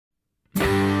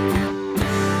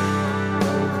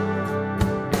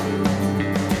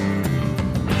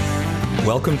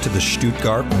Welcome to the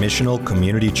Stuttgart Missional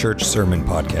Community Church Sermon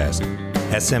Podcast.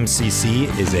 SMCC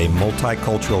is a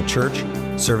multicultural church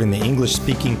serving the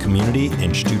English-speaking community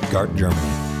in Stuttgart, Germany.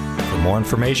 For more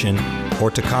information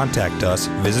or to contact us,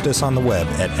 visit us on the web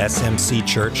at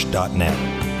smcchurch.net.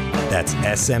 That's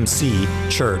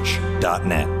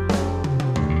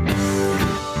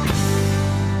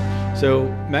smcchurch.net. So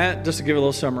Matt, just to give a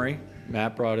little summary,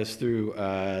 Matt brought us through,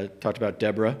 talked about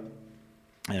Deborah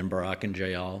and Barak and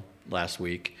Jael last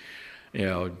week. You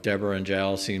know, Deborah and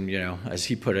Jael seemed, as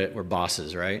he put it, were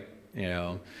bosses, right?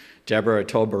 Deborah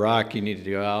told Barak, you need to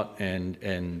go out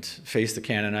and face the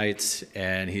Canaanites,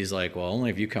 and he's like, well, only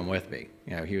if you come with me.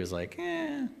 He was like,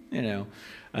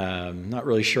 not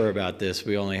really sure about this.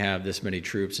 We only have this many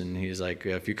troops, and he's like,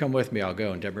 if you come with me, I'll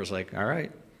go. And Deborah's like, all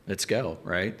right, let's go,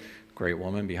 right? Great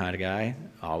woman behind a guy,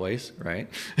 always, right?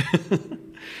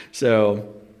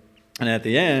 So, and at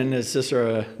the end, as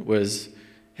Sisera was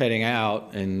heading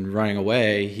out and running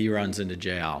away, he runs into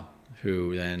Jael,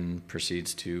 who then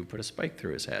proceeds to put a spike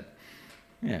through his head.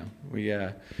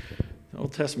 The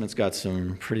Old Testament's got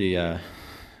some pretty,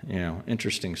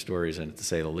 interesting stories in it, to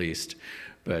say the least.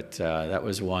 But that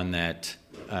was one that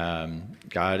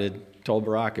God had told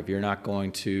Barak, if you're not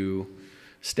going to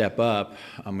step up,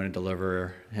 I'm going to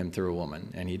deliver him through a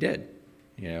woman. And he did.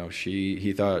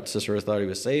 Sisera thought he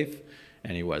was safe,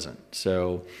 and he wasn't.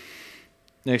 So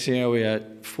next thing you know, we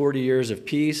had 40 years of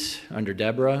peace under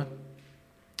Deborah,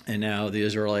 and now the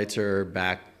Israelites are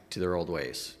back to their old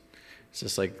ways. It's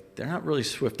just like they're not really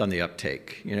swift on the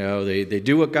uptake. They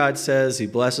do what God says. He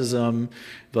blesses them,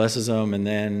 and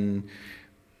then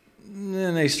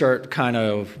they start kind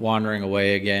of wandering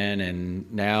away again.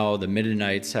 And now the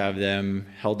Midianites have them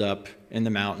held up in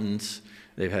the mountains.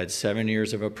 They've had 7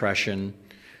 years of oppression.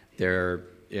 They're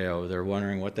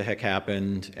wondering what the heck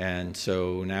happened. And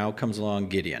so now comes along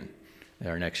Gideon,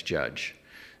 our next judge.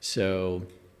 So,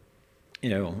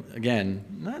 again,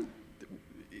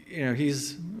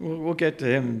 we'll get to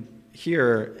him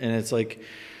here, and it's like,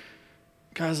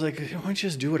 God's like, why don't you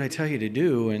just do what I tell you to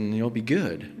do, and you'll be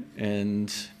good.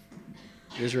 And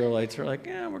the Israelites are like,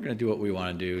 we're going to do what we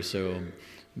want to do. So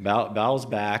Baal's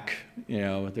back,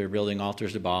 they're building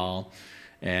altars to Baal.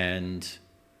 And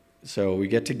so we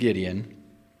get to Gideon.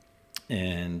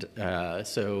 And but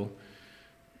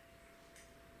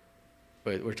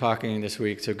we're talking this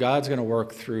week. So God's going to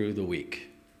work through the week.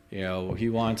 He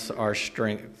wants our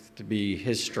strength to be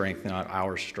his strength, not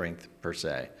our strength per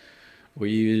se.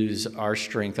 We use our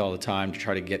strength all the time to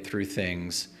try to get through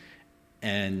things.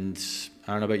 And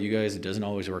I don't know about you guys, it doesn't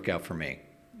always work out for me.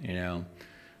 We all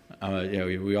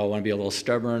want to be a little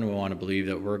stubborn. We want to believe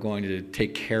that we're going to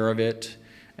take care of it.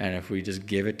 And if we just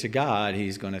give it to God,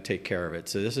 he's going to take care of it.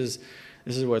 So this is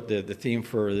what the theme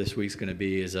for this week's going to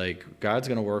be, is like God's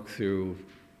going to work through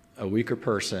a weaker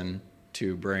person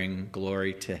to bring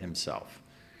glory to himself.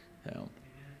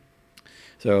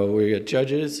 So we got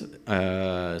Judges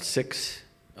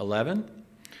 6:11.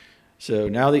 So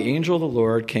now the angel of the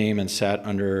Lord came and sat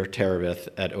under Terebinth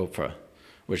at Ophrah,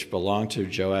 which belonged to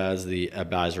Joaz the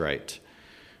Abiezrite,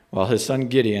 while his son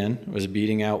Gideon was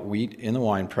beating out wheat in the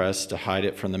winepress to hide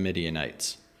it from the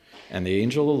Midianites. And the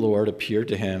angel of the Lord appeared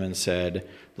to him and said,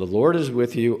 "The Lord is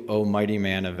with you, O mighty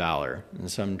man of valor." In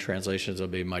some translations,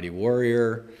 it'll be mighty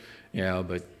warrior,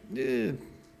 but is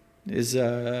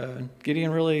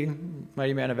Gideon really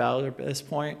mighty man of valor at this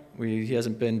point? He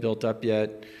hasn't been built up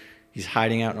yet. He's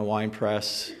hiding out in a wine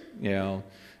press.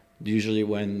 Usually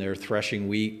when they're threshing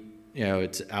wheat,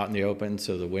 it's out in the open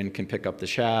so the wind can pick up the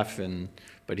chaff,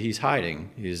 but he's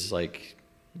hiding. He's like,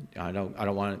 I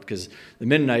don't want it, because the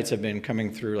Midianites have been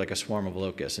coming through like a swarm of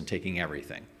locusts and taking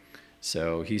everything.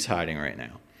 So he's hiding right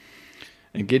now.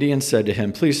 And Gideon said to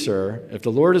him, "Please, sir, if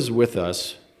the Lord is with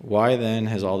us, why then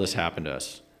has all this happened to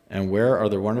us? And where are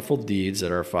the wonderful deeds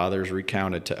that our fathers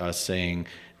recounted to us, saying,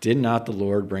 'Did not the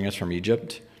Lord bring us from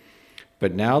Egypt?'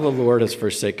 But now the Lord has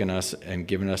forsaken us and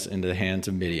given us into the hands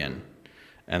of Midian."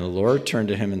 And the Lord turned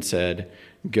to him and said,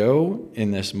 "Go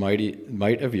in this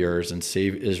might of yours and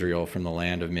save Israel from the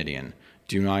land of Midian.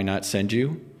 Do I not send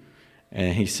you?"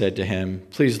 And he said to him,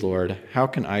 "Please, Lord, how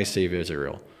can I save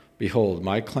Israel? Behold,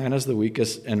 my clan is the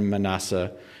weakest in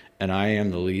Manasseh, and I am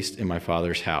the least in my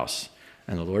father's house."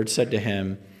 And the Lord said to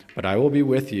him, "But I will be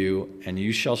with you, and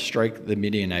you shall strike the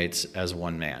Midianites as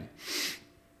one man."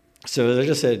 So as I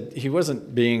just said, he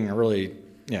wasn't being a really,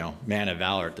 man of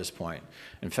valor at this point.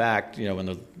 In fact,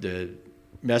 when the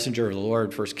messenger of the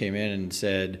Lord first came in and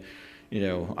said,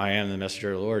 "I am the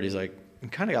messenger of the Lord," he's like, he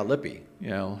kind of got lippy.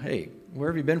 "Hey, where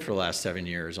have you been for the last 7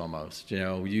 years almost?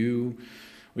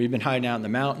 We've been hiding out in the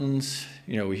mountains.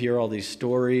 We hear all these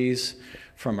stories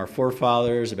from our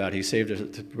forefathers about he saved us,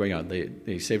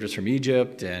 they saved us from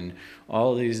Egypt and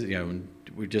all these,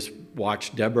 we just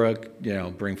watched Deborah,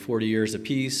 bring 40 years of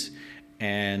peace.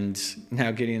 And now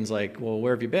Gideon's like, well,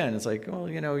 where have you been? It's like, well,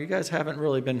 you guys haven't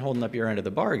really been holding up your end of the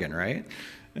bargain, right?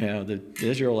 The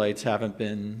Israelites haven't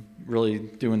been really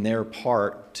doing their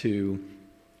part to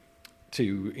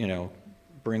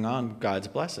bring on God's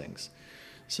blessings.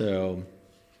 So,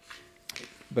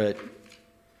 but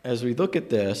as we look at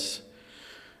this,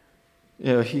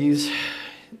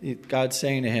 God's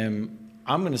saying to him,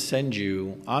 I'm going to send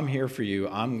you, I'm here for you,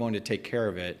 I'm going to take care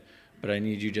of it, but I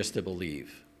need you just to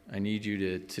believe. I need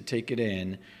you to take it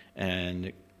in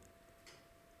and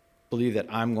believe that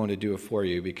I'm going to do it for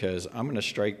you, because I'm going to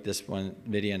strike this one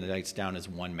Midianites down as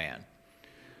one man.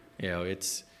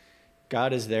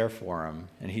 God is there for him,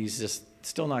 and he's just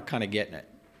still not kind of getting it.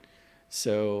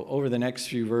 So over the next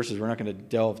few verses, we're not going to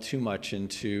delve too much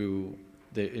into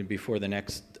before the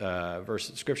next verse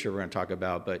of scripture we're going to talk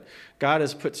about, but God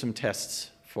has put some tests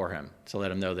for him to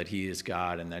let him know that he is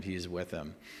God and that he is with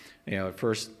him. At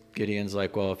first Gideon's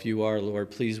like, well, if you are,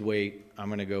 Lord, please wait. I'm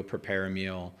going to go prepare a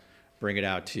meal, bring it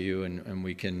out to you, and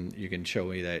you can show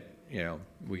me that,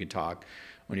 we can talk.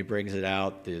 When he brings it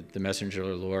out, the messenger of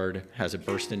the Lord has it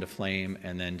burst into flame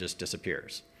and then just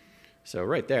disappears. So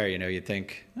right there, you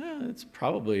think, it's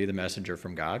probably the messenger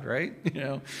from God, right?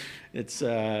 It's,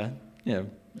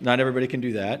 not everybody can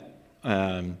do that.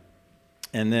 And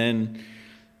then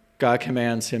God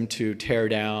commands him to tear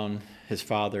down his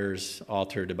father's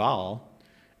altar to Baal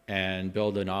and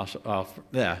build an altar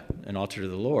to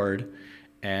the Lord.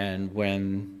 And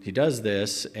when he does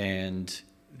this and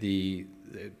the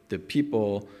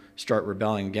people start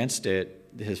rebelling against it,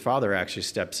 his father actually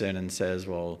steps in and says,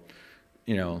 well,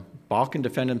 Baal can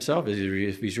defend himself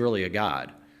if he's really a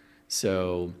god.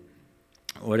 So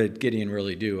what did Gideon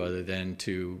really do other than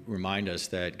to remind us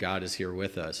that God is here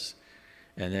with us?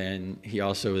 And then he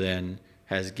also then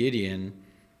has Gideon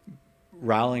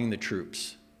rallying the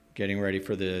troops, getting ready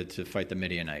to fight the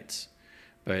Midianites.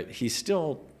 But he's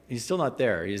still not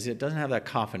there. He doesn't have that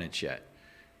confidence yet.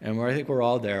 And I think we're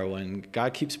all there when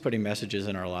God keeps putting messages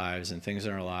in our lives and things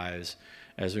in our lives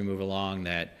as we move along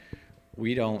that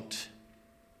we don't,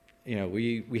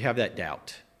 we have that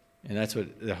doubt. And that's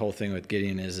what the whole thing with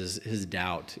Gideon is his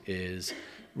doubt is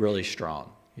really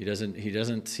strong. He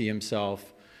doesn't see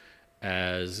himself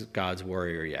as God's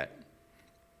warrior yet.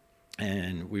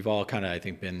 And we've all kind of, I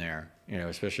think, been there,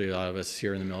 especially a lot of us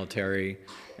here in the military,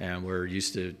 and we're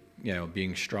used to,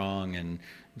 being strong and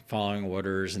following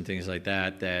orders and things like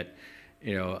that,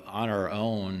 on our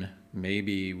own,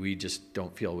 maybe we just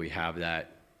don't feel we have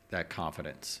that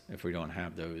confidence if we don't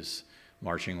have those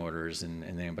marching orders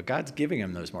and but God's giving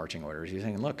him those marching orders. He's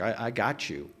saying, look, I got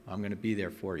you. I'm going to be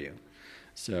there for you.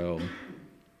 So,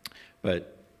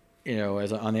 but,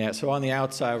 on the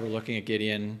outside, we're looking at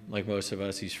Gideon, like most of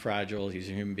us. He's fragile. He's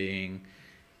a human being.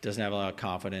 Doesn't have a lot of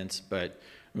confidence. But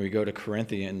when we go to 2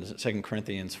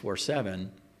 Corinthians 4:7,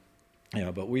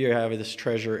 but we have this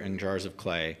treasure in jars of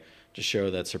clay to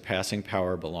show that surpassing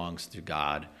power belongs to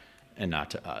God and not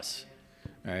to us.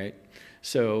 All right?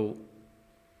 So,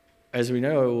 as we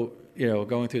know,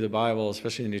 going through the Bible,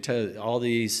 especially the New Testament, all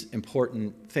these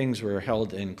important things were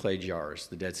held in clay jars.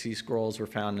 The Dead Sea Scrolls were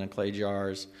found in clay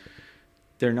jars.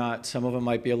 Some of them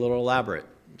might be a little elaborate.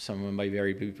 Some of them might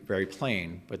be very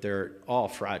plain, but they're all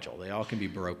fragile. They all can be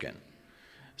broken.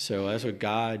 So that's what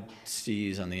God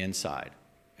sees on the inside.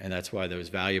 And that's why those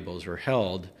valuables were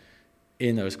held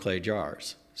in those clay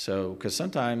jars. So, because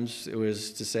sometimes it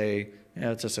was to say,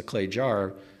 it's just a clay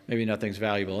jar, maybe nothing's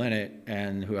valuable in it,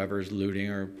 and whoever's looting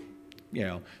or,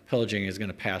 pillaging is going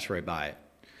to pass right by it.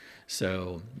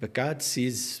 So, but God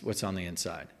sees what's on the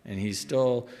inside, and he's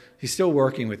still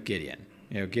working with Gideon.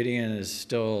 Gideon is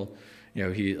still,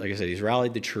 like I said, he's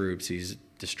rallied the troops, he's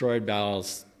destroyed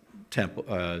Baal's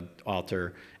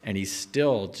altar, and he's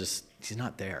still he's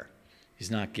not there. He's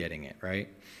not getting it, right?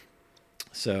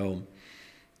 So,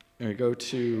 we go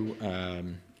to,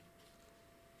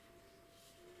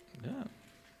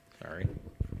 sorry.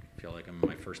 I feel like I'm in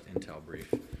my first Intel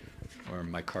brief, where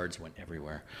my cards went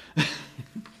everywhere.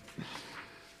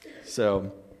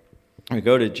 So, we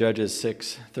go to Judges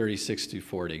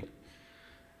 6:36-40.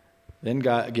 Then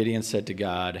Gideon said to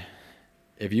God,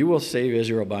 "If you will save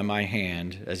Israel by my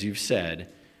hand, as you've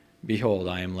said, behold,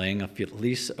 I am laying a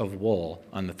fleece of wool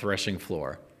on the threshing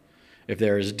floor. If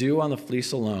there is dew on the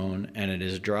fleece alone, and it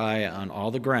is dry on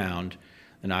all the ground,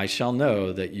 then I shall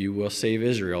know that you will save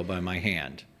Israel by my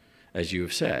hand, as you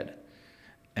have said."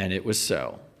 And it was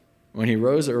so. When he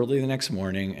rose early the next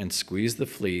morning and squeezed the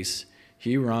fleece,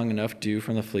 he wrung enough dew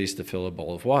from the fleece to fill a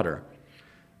bowl of water.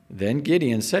 Then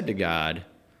Gideon said to God,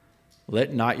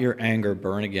 "Let not your anger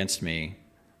burn against me.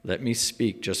 Let me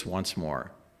speak just once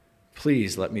more.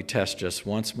 Please let me test just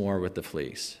once more with the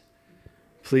fleece.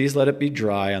 Please let it be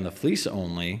dry on the fleece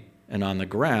only, and on the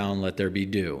ground let there be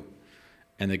dew."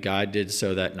 And the God did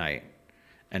so that night.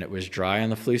 And it was dry on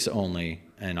the fleece only,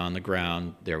 and on the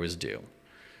ground there was dew.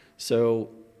 So,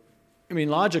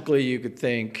 logically you could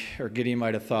think, or Gideon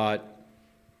might have thought,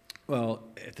 well,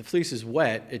 if the fleece is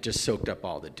wet, it just soaked up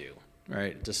all the dew,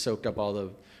 right? It just soaked up all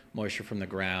the moisture from the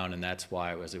ground, and that's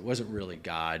why it wasn't really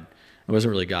God. It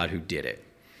wasn't really God who did it.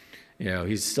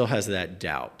 He still has that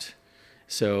doubt.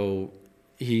 So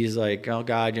he's like, "Oh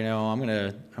God, I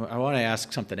want to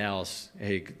ask something else.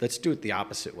 Hey, let's do it the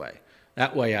opposite way.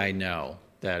 That way I know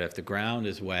that if the ground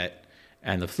is wet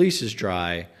and the fleece is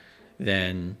dry,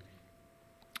 then,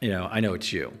 I know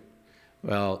it's you."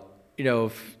 Well,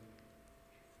 if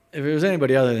it was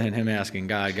anybody other than him asking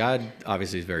God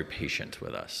obviously is very patient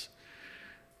with us.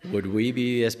 Would we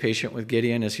be as patient with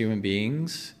Gideon as human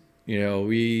beings?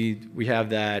 We have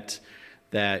that,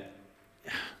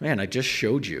 man, I just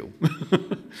showed you.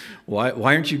 Why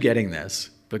aren't you getting this?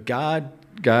 But God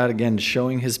again,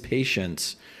 showing his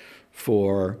patience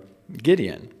for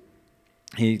Gideon.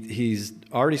 He's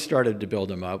already started to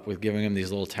build him up with giving him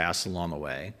these little tasks along the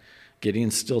way.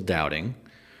 Gideon's still doubting.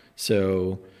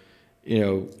 So,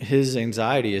 his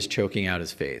anxiety is choking out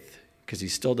his faith because he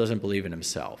still doesn't believe in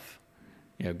himself.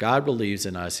 God believes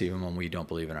in us even when we don't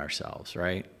believe in ourselves,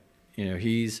 right? We're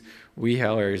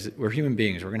human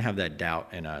beings. We're going to have that doubt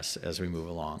in us as we move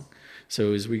along.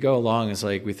 So as we go along, it's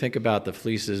like we think about the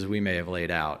fleeces we may have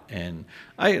laid out. And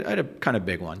I had a kind of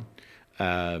big one.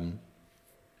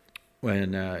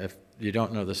 If you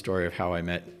don't know the story of how I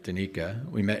met Danica,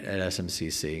 we met at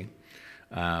SMCC.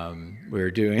 We were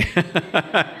doing,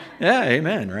 yeah,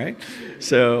 amen, right?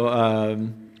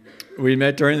 So we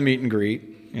met during the meet and greet.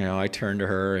 I turned to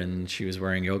her, and she was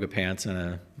wearing yoga pants and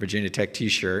a Virginia Tech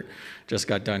T-shirt. Just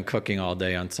got done cooking all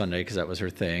day on Sunday because that was her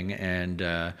thing.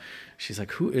 And she's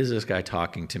like, "Who is this guy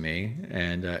talking to me?"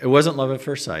 And it wasn't love at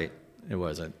first sight. It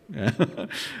wasn't.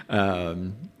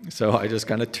 So I just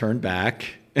kind of turned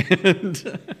back.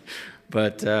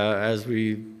 But as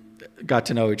we got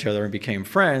to know each other and became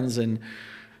friends, and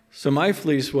so my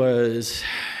fleece was,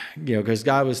 because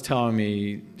God was telling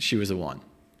me she was the one.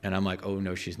 And I'm like, "Oh,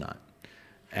 no, she's not."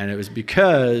 And it was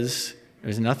because it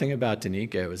was nothing about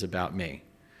Danica. It was about me.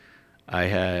 I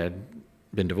had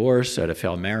been divorced. I had a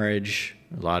failed marriage,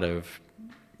 a lot of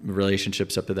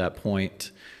relationships up to that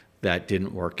point that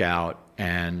didn't work out.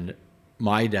 And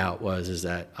my doubt is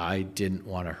that I didn't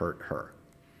want to hurt her.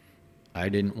 I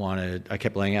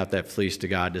kept laying out that fleece to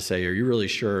God to say, "Are you really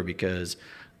sure?" Because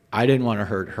I didn't want to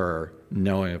hurt her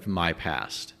knowing of my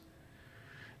past.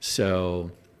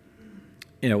 So,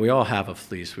 we all have a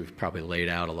fleece we've probably laid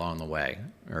out along the way,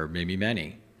 or maybe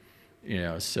many.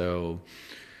 So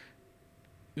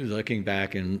looking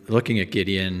back and looking at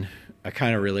Gideon, I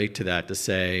kind of relate to that to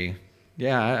say,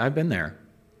 yeah, I've been there.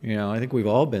 I think we've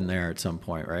all been there at some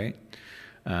point, right?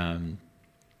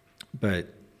 But,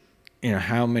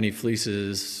 how many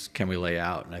fleeces can we lay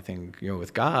out? And I think,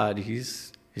 with God,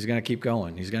 he's going to keep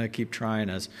going. He's going to keep trying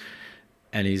us.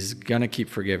 And he's going to keep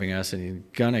forgiving us, and he's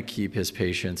going to keep his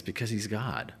patience because he's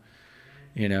God.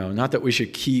 Not that we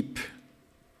should keep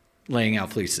laying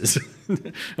out fleeces.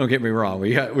 Don't get me wrong.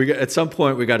 We got at some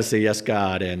point we got to say yes,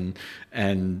 God, and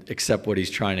accept what he's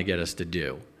trying to get us to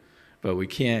do. But we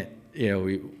can't,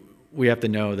 we have to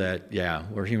know that, yeah,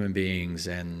 we're human beings,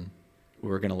 and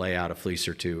we're going to lay out a fleece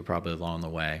or two probably along the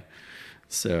way.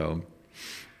 So,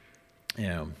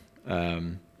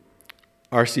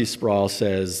 R.C. Sproul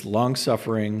says,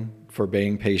 "Long-suffering,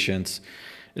 forbearing patience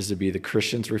is to be the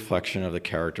Christian's reflection of the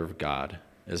character of God.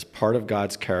 It is part of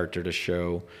God's character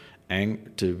to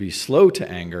be slow to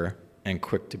anger and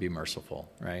quick to be merciful,"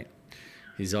 right?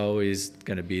 He's always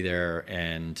going to be there,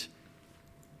 and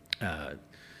okay.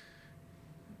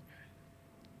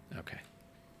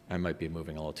 I might be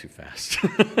moving a little too fast.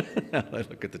 Now I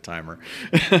look at the timer.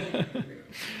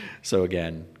 So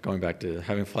again, going back to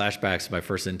having flashbacks to my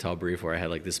first Intel brief where I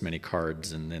had like this many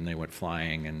cards and then they went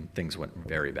flying and things went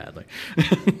very badly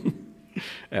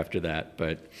after that.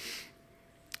 But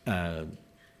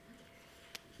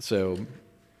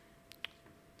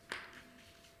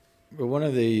one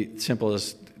of the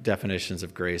simplest definitions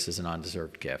of grace is an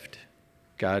undeserved gift.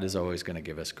 God is always going to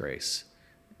give us grace,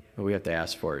 but we have to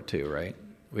ask for it too, right?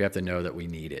 We have to know that we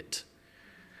need it.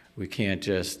 We can't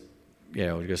just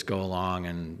go along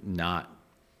and not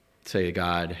say to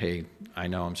God, "Hey, I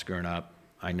know I'm screwing up.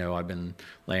 I know I've been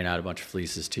laying out a bunch of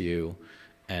fleeces to you,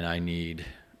 and I need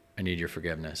your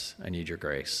forgiveness. I need your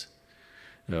grace."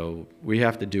 So we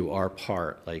have to do our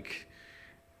part, like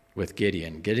with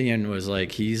Gideon. Gideon was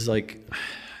like, he's like,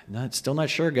 still not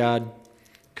sure, God.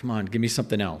 Come on, give me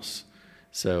something else.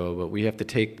 So, but we have to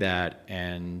take that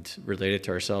and relate it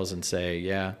to ourselves and say,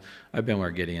 yeah, I've been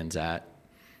where Gideon's at.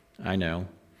 I know.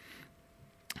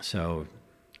 So,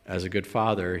 as a good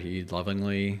father, he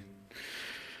lovingly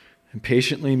and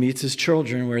patiently meets his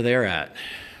children where they're at,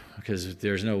 because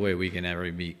there's no way we can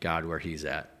ever meet God where he's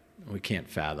at. We can't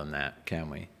fathom that, can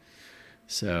we?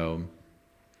 So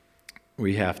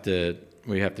we have to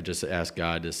just ask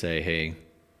God to say, hey,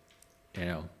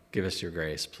 give us your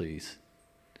grace, please.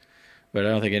 But I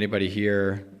don't think anybody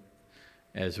here,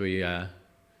 as we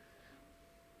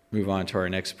move on to our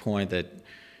next point, that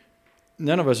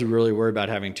none of us are really worried about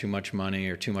having too much money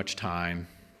or too much time,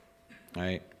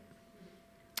 right?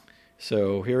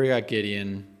 So here we got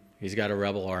Gideon. He's got a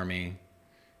rebel army.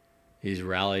 He's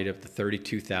rallied up to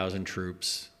 32,000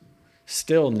 troops.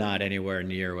 Still not anywhere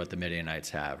near what the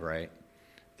Midianites have, right?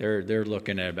 They're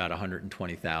looking at about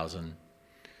 120,000.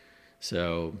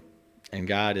 So, and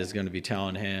God is going to be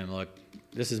telling him, look,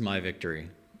 this is my victory.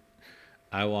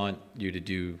 I want you to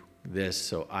do this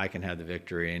so I can have the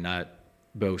victory and not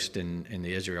boast in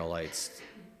the Israelites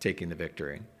taking the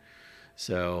victory.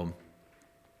 So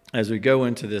as we go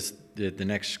into the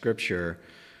next scripture,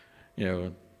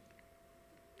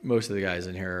 most of the guys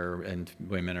in here and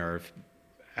women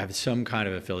have some kind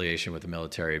of affiliation with the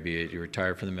military, be it you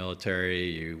retired from the military,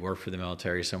 you work for the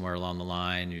military somewhere along the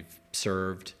line, you've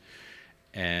served,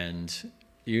 and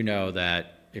you know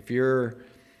that if you're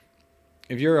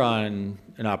on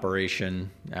an operation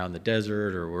out in the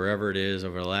desert or wherever it is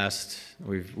over the last,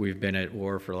 we've been at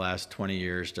war for the last 20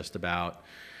 years just about,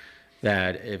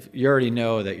 that if you already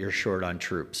know that you're short on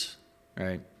troops,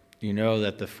 right? You know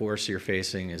that the force you're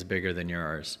facing is bigger than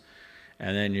yours.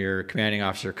 And then your commanding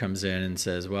officer comes in and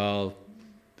says, well,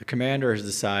 the commander has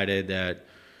decided that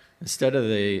instead of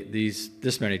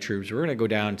this many troops, we're going to go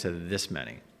down to this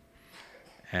many.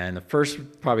 And the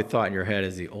first probably thought in your head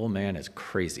is the old man is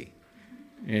crazy.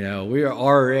 We are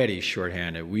already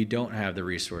shorthanded. We don't have the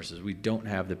resources. We don't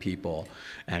have the people.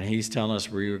 And he's telling us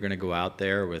we were going to go out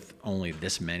there with only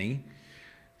this many.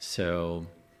 So,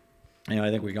 I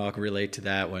think we can all relate to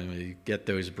that when we get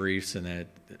those briefs, and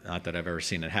not that I've ever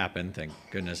seen it happen, thank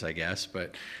goodness, I guess,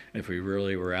 but if we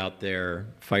really were out there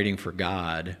fighting for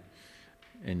God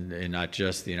and not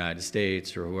just the United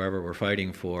States or whoever we're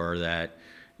fighting for, that,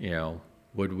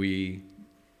 would we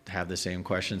have the same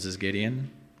questions as Gideon?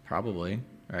 Probably,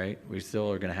 right? We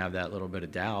still are going to have that little bit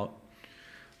of doubt.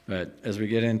 But as we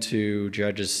get into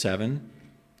Judges 7,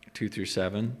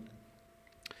 2-7,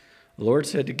 the Lord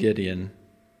said to Gideon,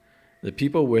 the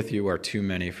people with you are too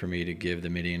many for me to give the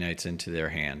Midianites into their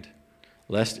hand,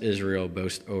 lest Israel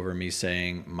boast over me,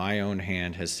 saying, my own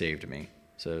hand has saved me.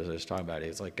 So as I was talking about it,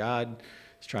 it's like God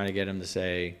is trying to get him to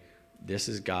say, this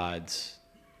is God's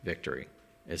victory.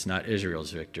 It's not Israel's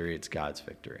victory, it's God's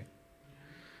victory.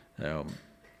 So,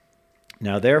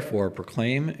 now therefore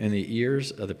proclaim in the ears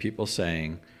of the people,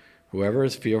 saying, whoever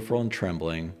is fearful and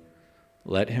trembling,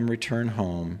 let him return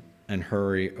home and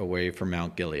hurry away from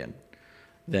Mount Gilead.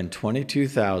 Then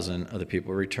 22,000 of the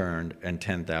people returned, and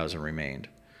 10,000 remained.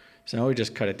 So now we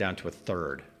just cut it down to a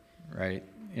third, right?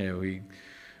 We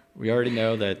already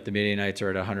know that the Midianites are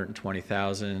at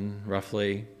 120,000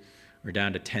 roughly. We're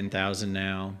down to 10,000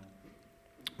 now.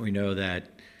 We know that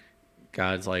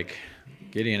God's like,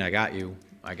 Gideon, I got you.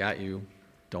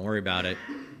 Don't worry about it.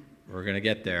 We're going to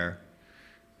get there.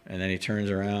 And then he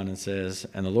turns around and says,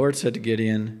 and the Lord said to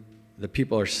Gideon, the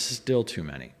people are still too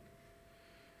many.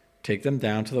 Take them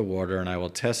down to the water, and I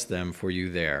will test them for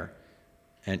you there.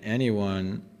 And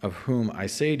anyone of whom I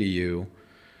say to you,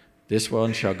 this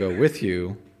one shall go with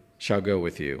you, shall go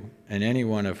with you. And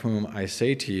anyone of whom I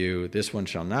say to you, this one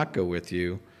shall not go with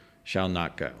you, shall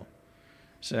not go.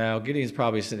 So now Gideon's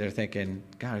probably sitting there thinking,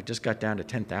 God, I just got down to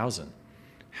 10,000.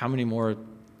 How many more are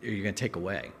you going to take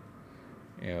away?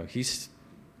 He's,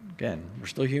 again, we're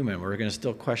still human. We're going to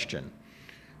still question.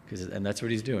 And that's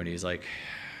what he's doing. He's like,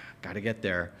 got to get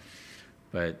there.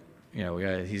 But,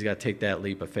 he's got to take that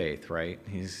leap of faith, right?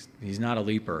 He's not a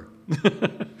leaper.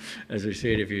 As we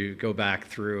see it, if you go back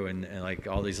through and like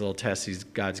all these little tests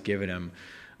God's given him,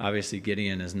 obviously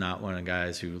Gideon is not one of the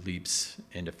guys who leaps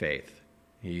into faith.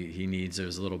 He needs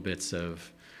those little bits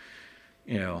of,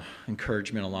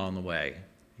 encouragement along the way.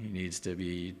 He needs to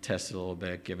be tested a little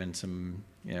bit, given some,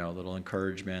 little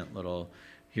encouragement,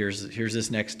 here's this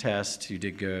next test, you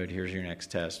did good, here's your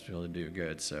next test, you'll do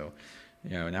good. So,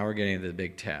 now we're getting to the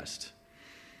big test.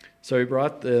 So he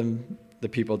brought the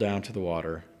people down to the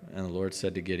water, and the Lord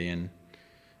said to Gideon,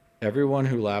 Everyone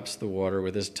who laps the water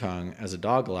with his tongue as a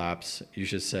dog laps, you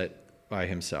should set by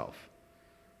himself.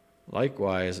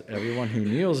 Likewise, everyone who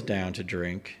kneels down to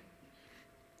drink,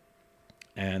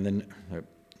 everyone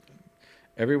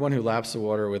who laps the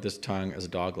water with his tongue as a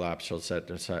dog laps shall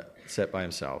set by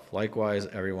himself. Likewise,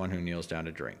 everyone who kneels down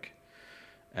to drink.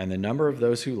 And the number of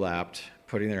those who lapped,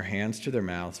 putting their hands to their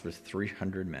mouths, was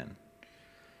 300 men.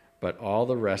 But all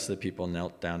the rest of the people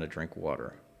knelt down to drink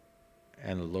water.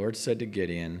 And the Lord said to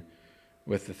Gideon,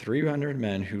 with the 300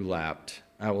 men who lapped,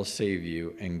 I will save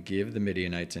you and give the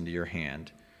Midianites into your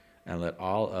hand, and let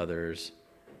all others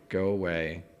go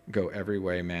every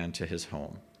way man to his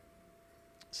home.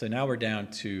 So now we're down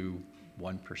to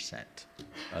 1%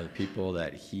 of the people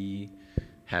that he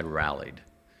had rallied.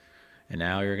 And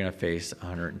now you're going to face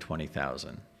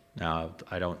 120,000. Now,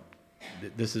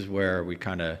 this is where we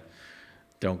kind of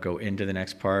don't go into the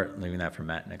next part, leaving that for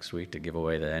Matt next week to give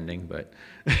away the ending. But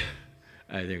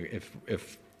I think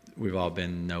if we've all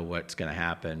know what's going to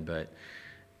happen, but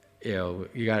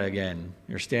you got to, again,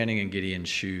 you're standing in Gideon's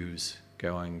shoes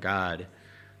going, God,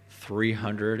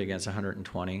 300 against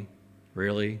 120?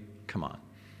 Really? Come on.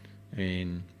 I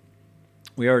mean,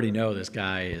 we already know this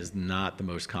guy is not the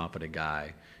most competent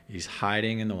guy. He's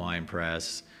hiding in the wine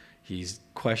press. He's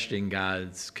questioning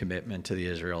God's commitment to the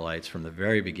Israelites from the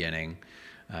very beginning.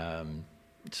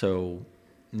 So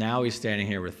now he's standing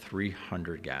here with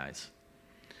 300 guys.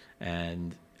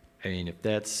 And, I mean, if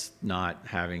that's not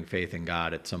having faith in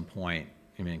God at some point,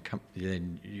 I mean,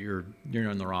 then you're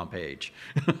on the wrong page.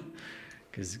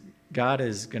 Because God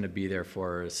is going to be there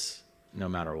for us no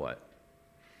matter what.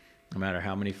 No matter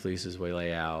how many fleeces we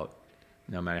lay out,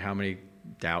 no matter how many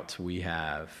doubts we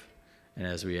have, and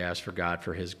as we ask for God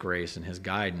for his grace and his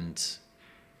guidance,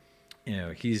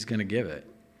 he's going to give it.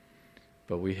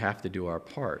 But we have to do our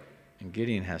part, and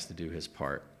Gideon has to do his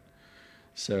part.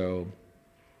 So,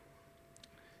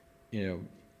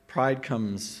 pride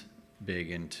comes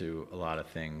big into a lot of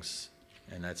things,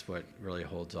 and that's what really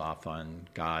holds off on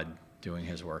God doing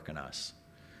his work in us.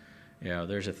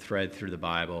 There's a thread through the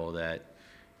Bible that,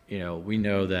 we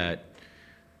know that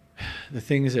the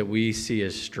things that we see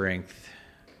as strength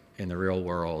in the real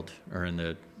world, or in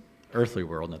the earthly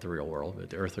world, not the real world, but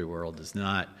the earthly world is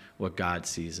not what God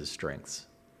sees as strengths.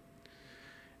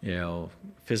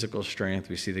 Physical strength,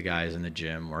 we see the guys in the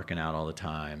gym working out all the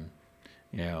time.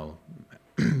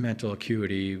 Mental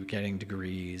acuity, getting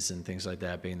degrees and things like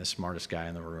that, being the smartest guy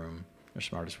in the room, or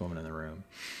smartest woman in the room.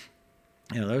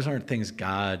 Those aren't things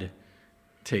God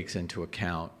takes into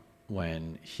account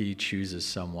when he chooses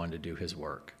someone to do his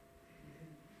work.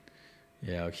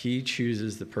 He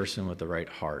chooses the person with the right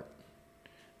heart.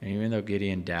 And even though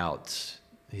Gideon doubts,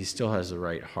 he still has the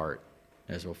right heart,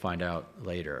 as we'll find out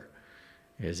later,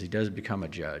 as he does become a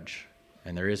judge,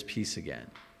 and there is peace again.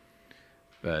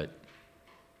 But,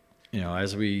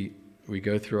 as we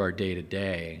go through our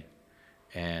day-to-day,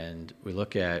 and we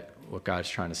look at what God's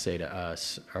trying to say to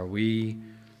us, are we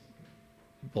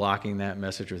blocking that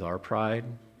message with our pride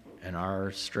and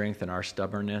our strength and our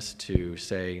stubbornness to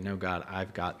say, no, God,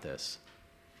 I've got this?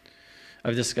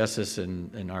 I've discussed this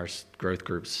in our growth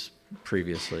groups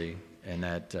previously, and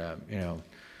that,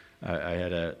 I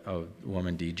had a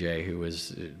woman, DJ, who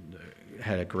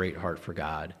had a great heart for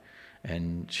God,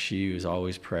 and she was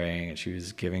always praying, and she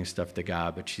was giving stuff to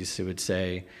God, but she would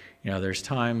say, there's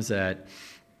times that,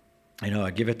 I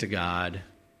give it to God,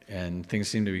 and things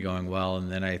seem to be going well,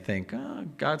 and then I think,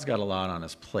 God's got a lot on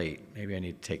his plate. Maybe I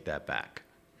need to take that back.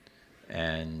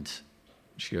 And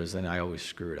she goes, then I always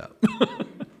screw it up.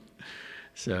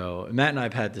 So Matt and I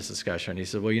have had this discussion. He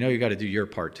said, well, you got to do your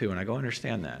part too. And I go, I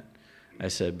understand that. I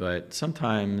said, but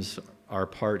sometimes our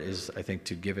part is, I think,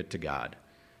 to give it to God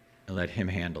and let him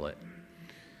handle it.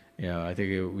 I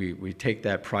think we take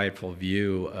that prideful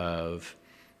view of,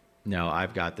 no,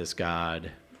 I've got this, God.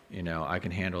 I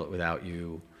can handle it without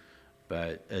you.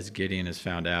 But as Gideon has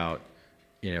found out,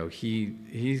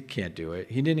 he can't do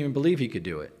it. He didn't even believe he could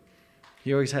do it.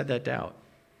 He always had that doubt.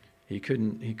 He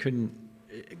couldn't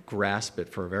grasp it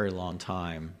for a very long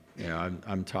time.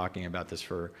 I'm talking about this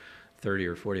for 30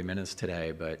 or 40 minutes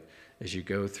today, but as you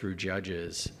go through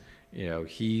Judges,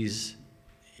 he's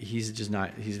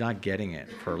not getting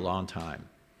it for a long time.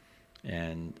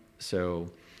 And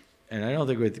I don't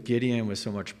think with Gideon was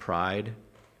so much pride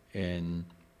in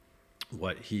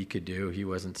what he could do. He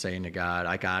wasn't saying to God,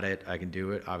 I got it, I can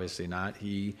do it. Obviously not.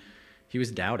 He was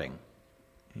doubting.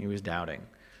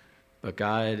 But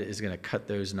God is going to cut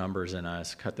those numbers in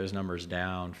us, cut those numbers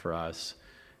down for us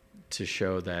to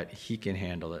show that he can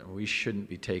handle it. We shouldn't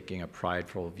be taking a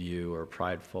prideful view or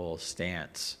prideful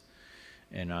stance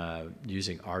and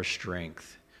using our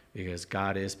strength, because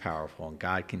God is powerful and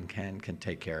God can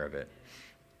take care of it.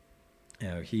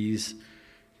 He's,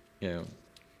 okay.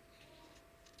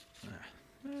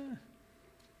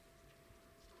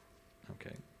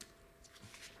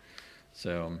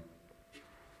 So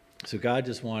God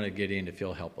just wanted Gideon to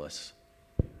feel helpless,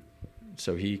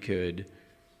 so he could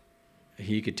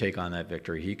take on that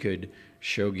victory. He could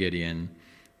show Gideon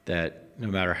that no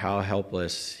matter how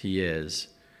helpless he is,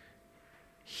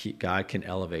 God can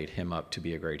elevate him up to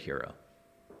be a great hero.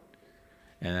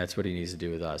 And that's what he needs to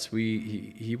do with us.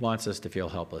 He wants us to feel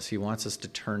helpless. He wants us to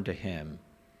turn to him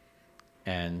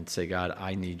and say, God,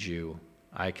 I need you.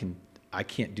 I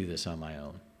can't do this on my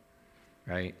own,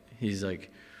 right? He's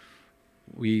like,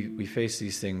 we face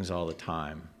these things all the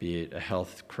time, be it a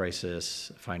health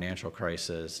crisis, financial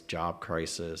crisis, job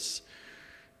crisis.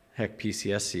 Heck,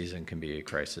 PCS season can be a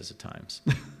crisis at times.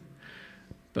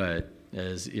 But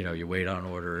as you wait on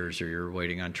orders, or you're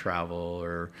waiting on travel,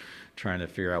 or trying to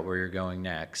figure out where you're going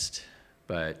next.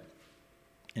 But,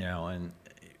 and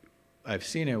I've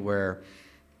seen it where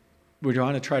we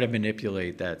want to try to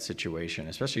manipulate that situation,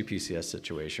 especially PCS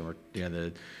situation, where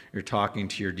you're talking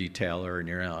to your detailer and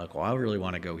you're like, well, I really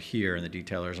want to go here, and the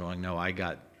detailer's like, no, I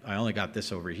only got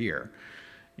this over here.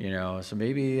 So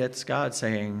maybe it's God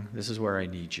saying, this is where I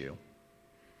need you.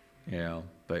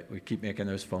 But we keep making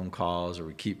those phone calls, or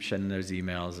we keep sending those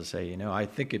emails to say, I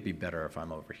think it'd be better if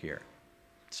I'm over here.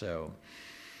 So,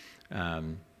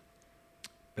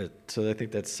 so I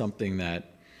think that's something that,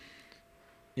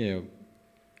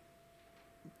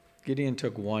 Gideon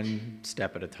took one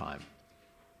step at a time.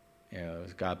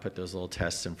 God put those little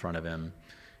tests in front of him,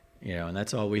 and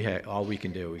that's all we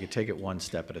can do. We can take it one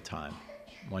step at a time,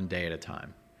 one day at a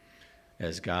time,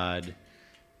 as God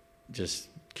just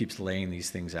keeps laying these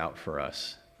things out for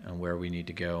us and where we need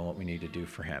to go and what we need to do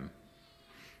for him.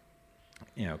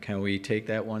 Can we take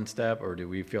that one step, or do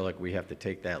we feel like we have to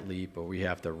take that leap, or we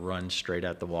have to run straight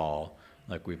at the wall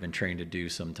like we've been trained to do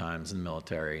sometimes in the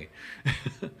military?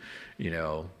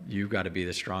 You've got to be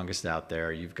the strongest out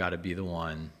there. You've got to be the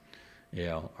one,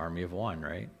 army of one,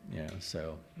 right?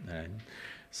 So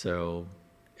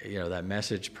that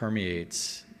message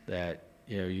permeates that,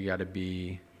 you got to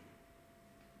be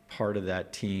part of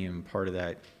that team, part of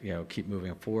that, keep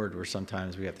moving forward, where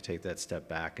sometimes we have to take that step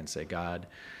back and say, God,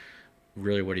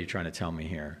 really, what are you trying to tell me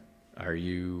here?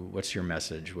 What's your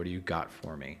message? What do you got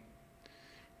for me?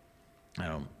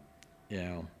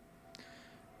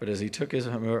 But as he took his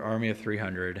army of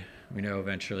 300, we know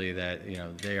eventually that,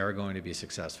 they are going to be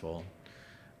successful.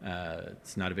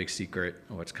 It's not a big secret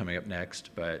what's coming up next,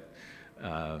 but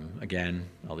again,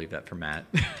 I'll leave that for Matt.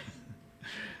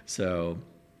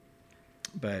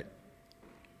 But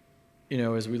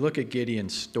as we look at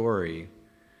Gideon's story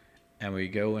and we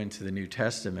go into the New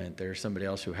Testament, there's somebody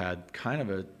else who had kind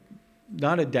of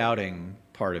not a doubting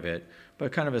part of it,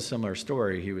 but kind of a similar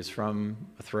story. He was from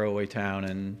a throwaway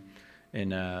town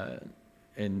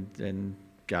in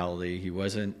Galilee. He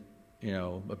wasn't,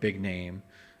 a big name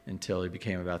until he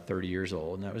became about 30 years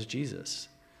old, and that was Jesus.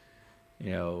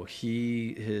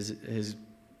 His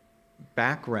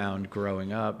background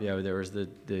growing up, there was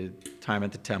the time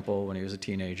at the temple when he was a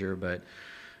teenager, but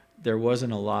there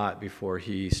wasn't a lot before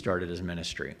he started his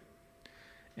ministry.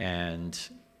 And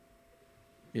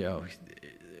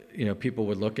people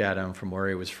would look at him from where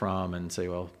he was from and say,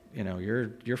 well,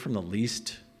 you're from the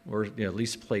least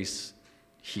place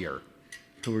here.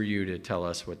 Who are you to tell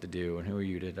us what to do, and who are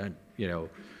you to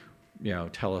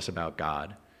tell us about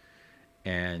God?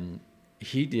 And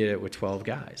he did it with 12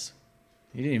 guys.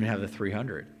 He didn't even have the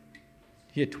 300.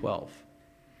 He had 12.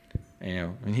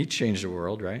 And he changed the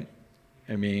world, right?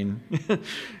 I mean,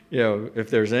 if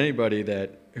there's anybody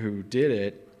who did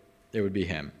it, it would be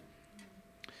him.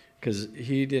 Because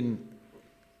he didn't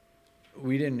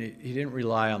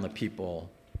rely on the people's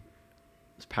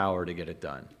power to get it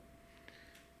done.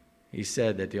 He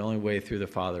said that the only way to the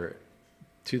Father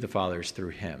is through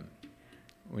him.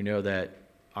 We know that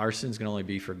our sins can only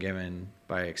be forgiven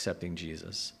by accepting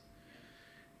Jesus.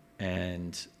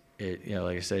 And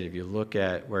like I said, if you look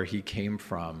at where he came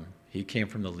from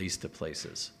the least of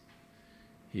places.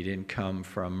 He didn't come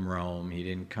from Rome. He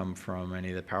didn't come from any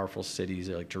of the powerful cities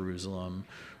like Jerusalem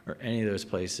or any of those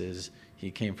places.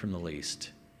 He came from the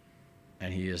least,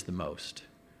 and he is the most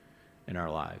in our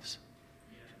lives.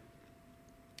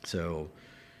 So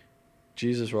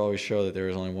Jesus will always show that there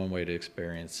is only one way to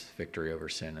experience victory over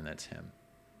sin, and that's him.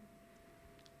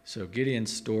 So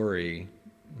Gideon's story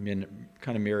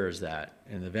kind of mirrors that,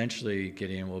 and eventually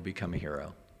Gideon will become a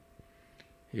hero.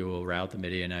 He will rout the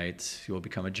Midianites. He will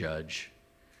become a judge.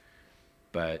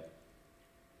 But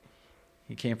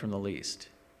he came from the least.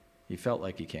 He felt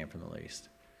like he came from the least.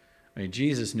 I mean,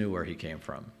 Jesus knew where he came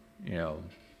from.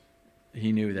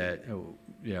 He knew that,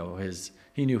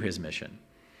 he knew his mission.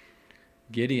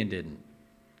 Gideon didn't.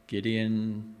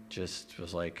 Gideon just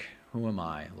was like, who am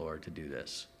I, Lord, to do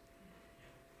this?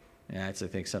 And that's, I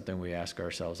think, something we ask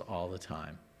ourselves all the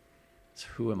time. It's,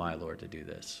 who am I, Lord, to do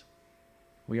this?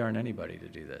 We aren't anybody to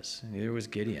do this. Neither was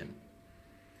Gideon.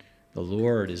 The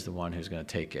Lord is the one who's going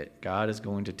to take it. God is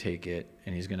going to take it,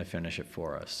 and he's going to finish it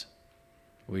for us.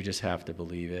 We just have to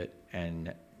believe it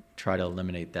and try to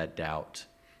eliminate that doubt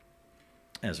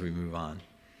as we move on.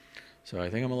 So I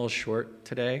think I'm a little short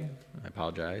today. I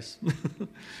apologize.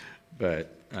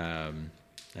 But I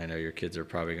know your kids are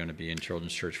probably going to be in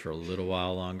children's church for a little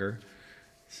while longer.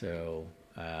 So,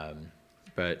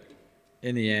 but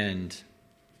in the end,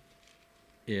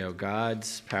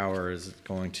 God's power is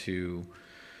going to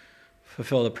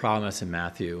fulfill the promise in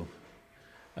Matthew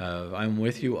of, I'm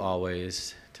with you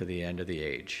always to the end of the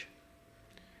age.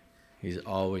 He's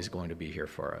always going to be here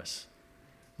for us,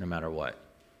 no matter what.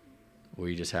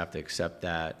 We just have to accept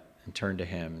that and turn to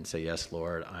him and say, yes,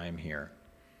 Lord, I'm here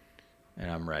and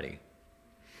I'm ready.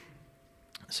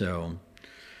 So,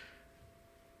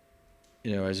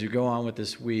 as you go on with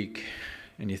this week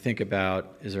and you think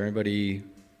about, is there anybody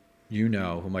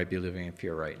who might be living in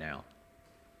fear right now?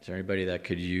 Is there anybody that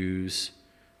could use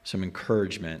some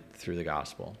encouragement through the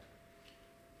gospel?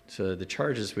 So the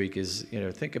charge this week is,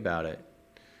 think about it.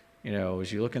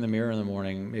 As you look in the mirror in the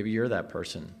morning, maybe you're that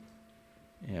person.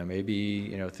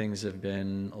 Maybe, things have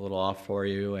been a little off for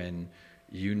you and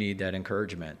you need that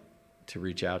encouragement to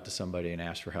reach out to somebody and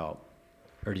ask for help.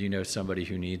 Or do you know somebody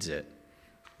who needs it?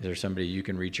 Is there somebody you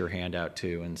can reach your hand out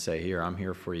to and say, here, I'm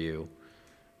here for you,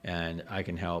 and I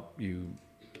can help you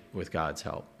with God's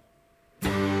help?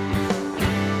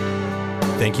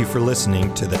 Thank you for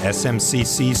listening to the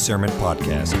SMCC Sermon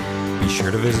Podcast. Be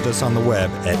sure to visit us on the web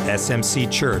at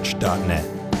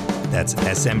smcchurch.net. That's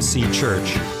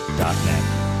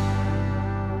smcchurch.net.